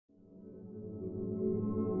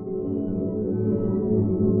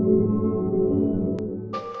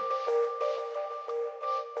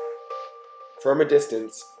From a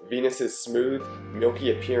distance, Venus's smooth,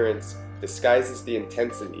 milky appearance disguises the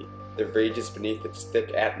intensity that rages beneath its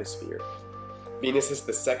thick atmosphere. Venus is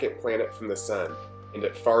the second planet from the Sun, and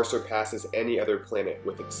it far surpasses any other planet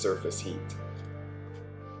with its surface heat.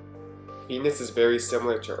 Venus is very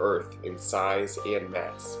similar to Earth in size and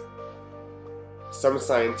mass. Some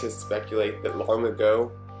scientists speculate that long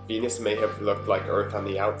ago, Venus may have looked like Earth on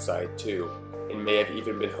the outside too, and may have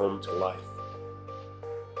even been home to life.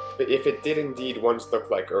 But if it did indeed once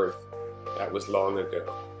look like Earth, that was long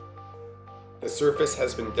ago. The surface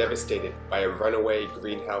has been devastated by a runaway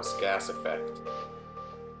greenhouse gas effect.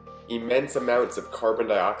 Immense amounts of carbon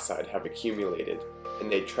dioxide have accumulated,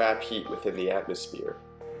 and they trap heat within the atmosphere.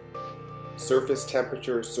 Surface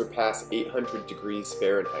temperatures surpass 800 degrees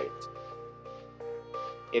Fahrenheit,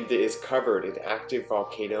 and it is covered in active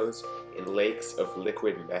volcanoes and lakes of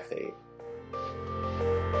liquid methane.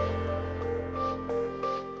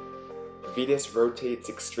 Venus rotates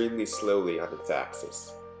extremely slowly on its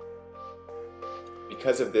axis.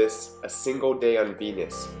 Because of this, a single day on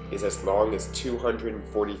Venus is as long as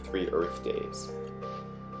 243 Earth days.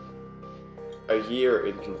 A year,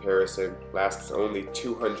 in comparison, lasts only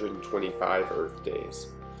 225 Earth days.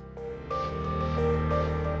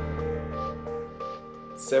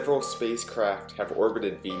 Several spacecraft have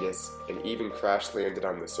orbited Venus and even crash-landed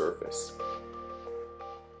on the surface.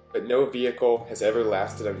 But no vehicle has ever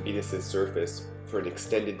lasted on Venus's surface for an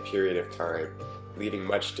extended period of time, leaving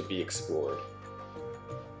much to be explored.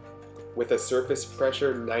 With a surface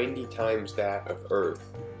pressure 90 times that of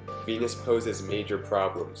Earth, Venus poses major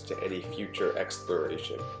problems to any future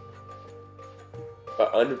exploration.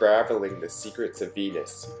 But unraveling the secrets of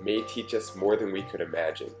Venus may teach us more than we could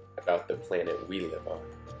imagine about the planet we live on.